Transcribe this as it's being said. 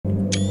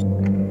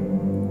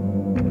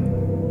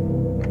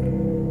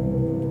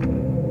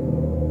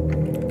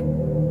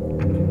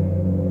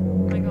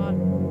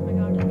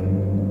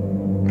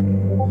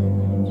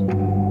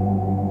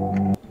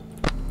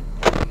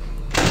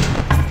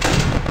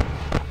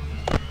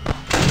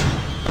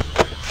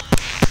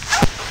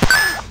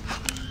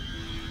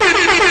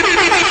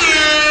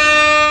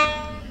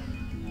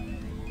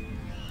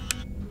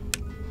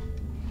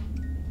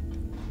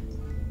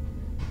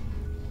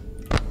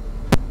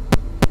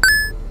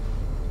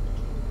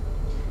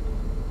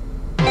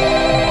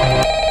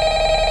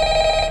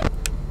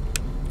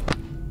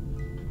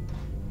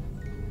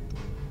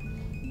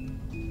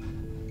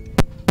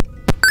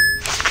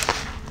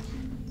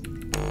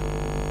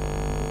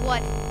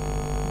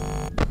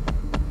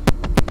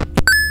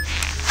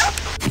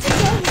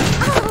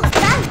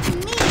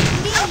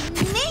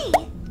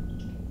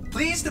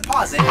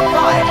deposit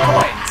 5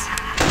 coins.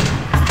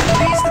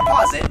 Please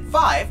deposit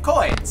 5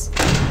 coins.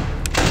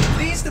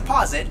 Please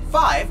deposit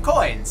 5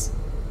 coins.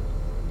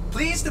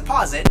 Please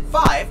deposit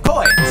 5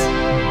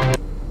 coins.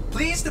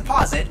 Please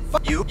deposit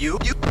you.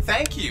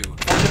 Thank you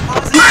for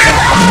depositing.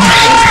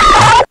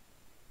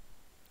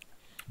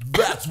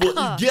 That's what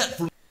you get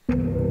for.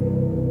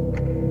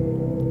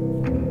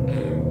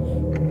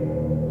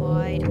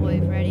 Why,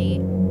 Toy Freddy?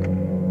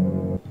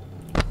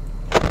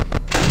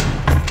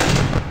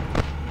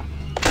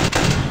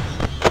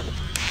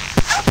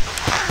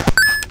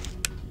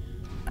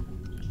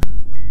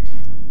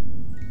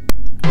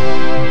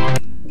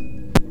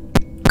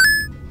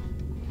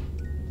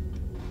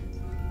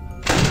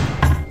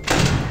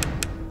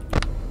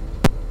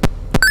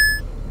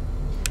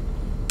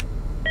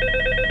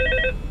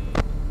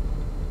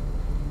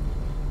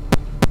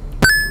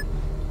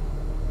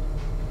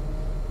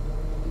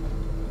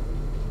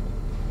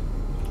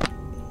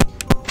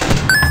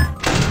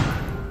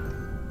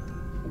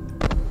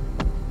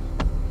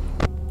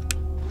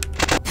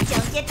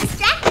 Don't get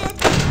distracted.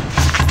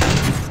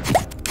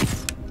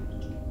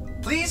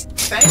 Please,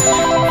 thank you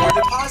for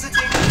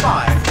depositing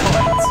 5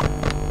 coins.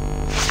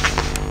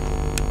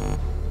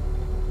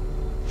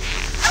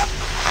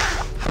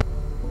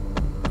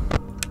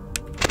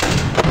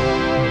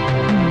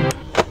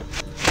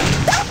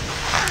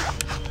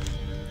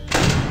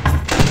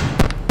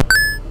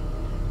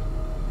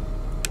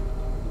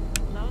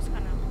 That was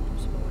kind of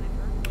close, but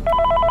whatever.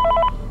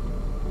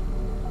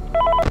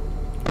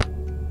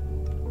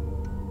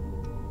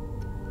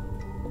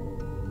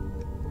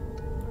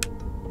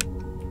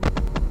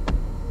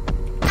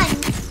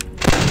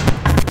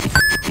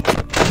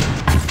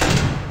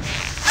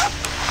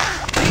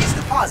 Please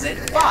deposit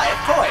 5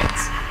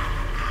 coins.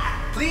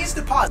 Please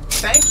deposit.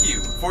 Thank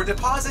you for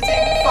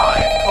depositing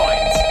 5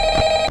 coins.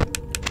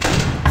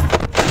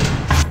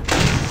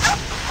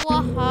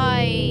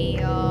 Why?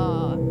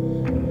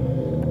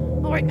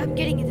 Alright, I'm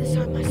getting it this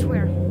time, I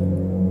swear.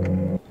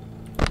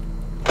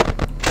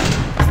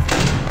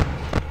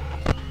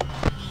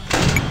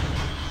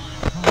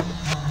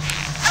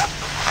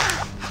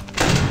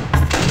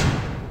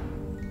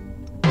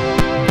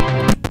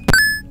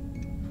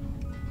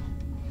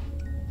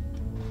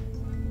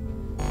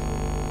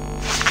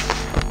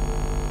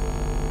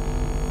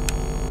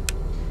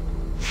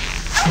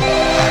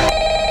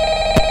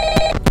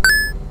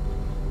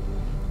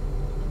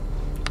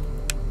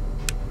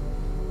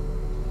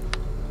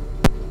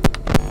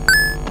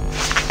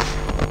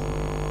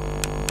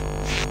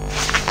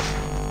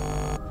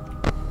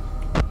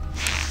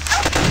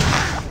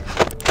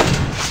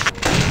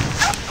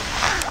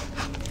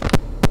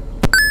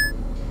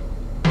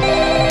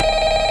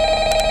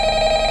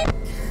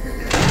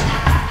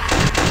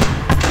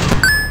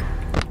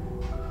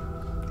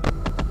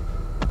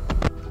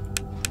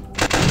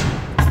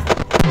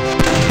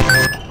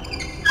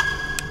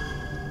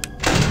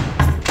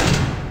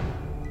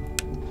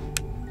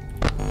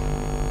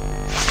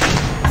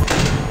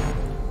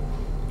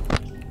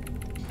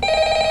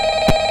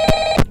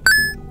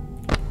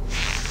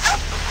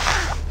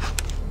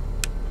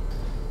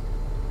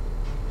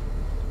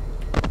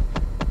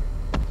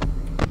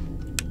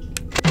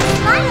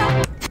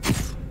 Smile.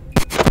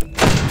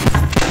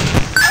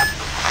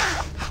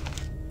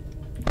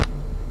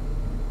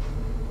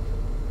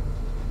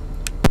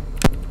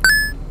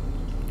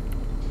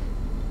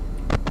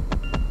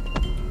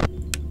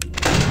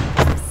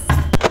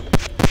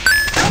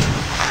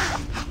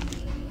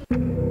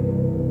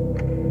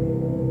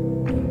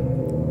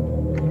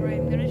 Alright,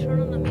 I'm gonna turn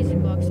on the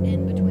music box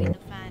in between the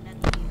fan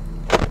and the...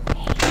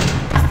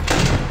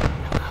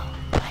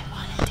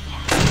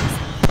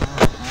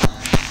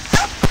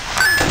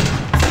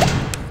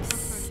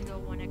 Prefer to go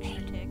one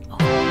extra tick.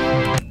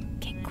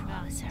 Get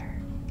closer.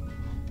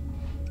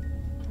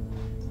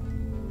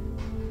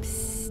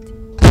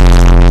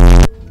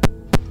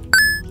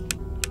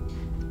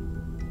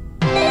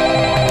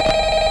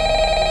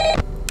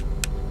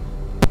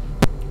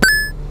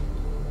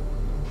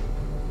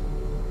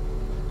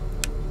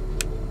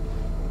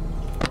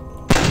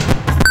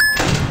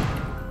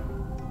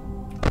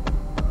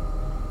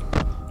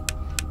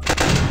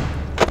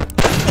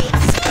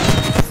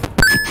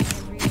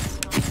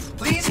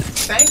 Please,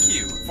 thank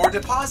you for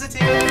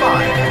depositing 5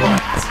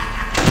 coins.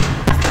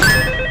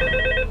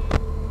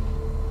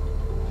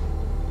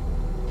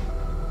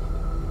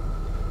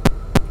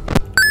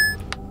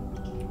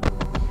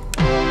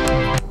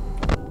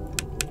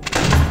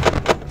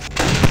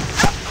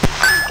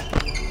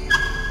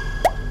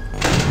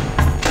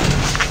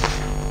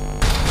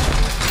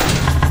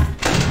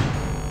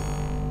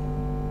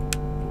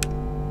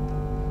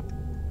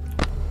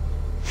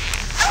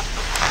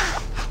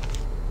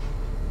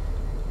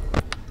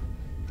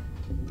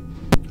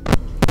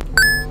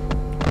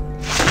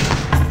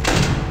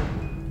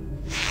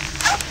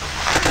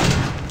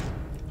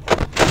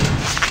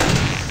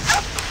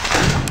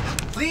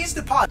 Please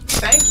deposit.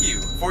 Thank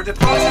you for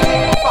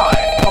depositing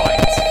 5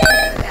 coins.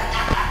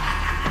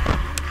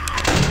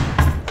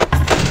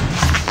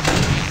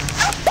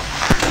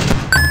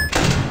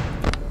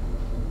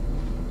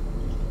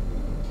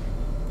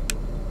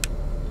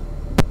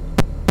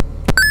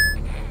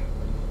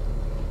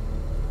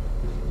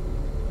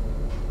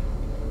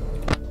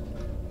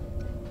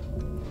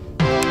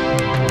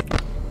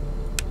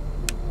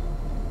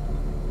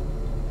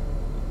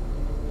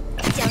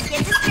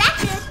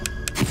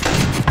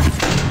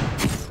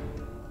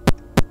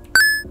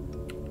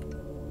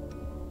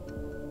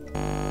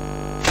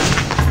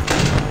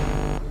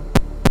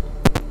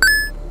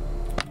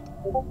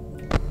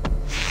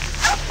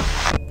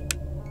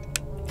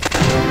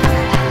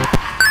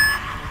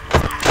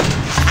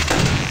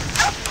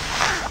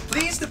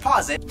 Please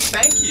deposit.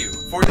 Thank you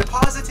for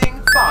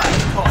depositing 5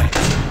 coins.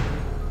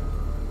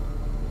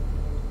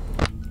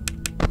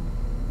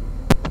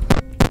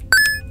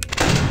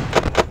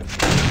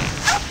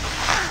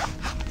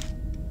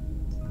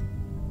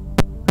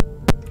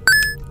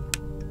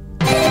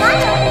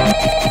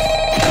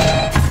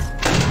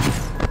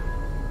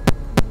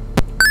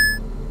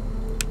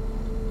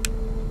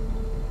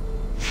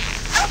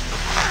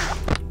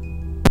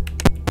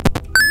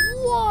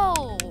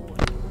 Whoa!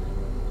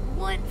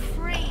 One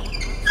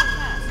frame. So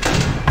fast.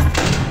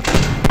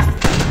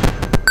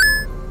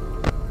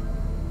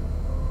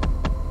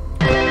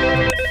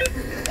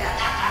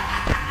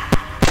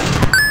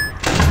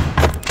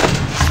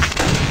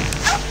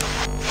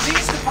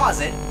 Please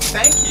deposit.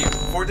 Thank you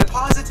for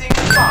depositing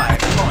 5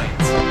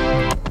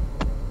 coins.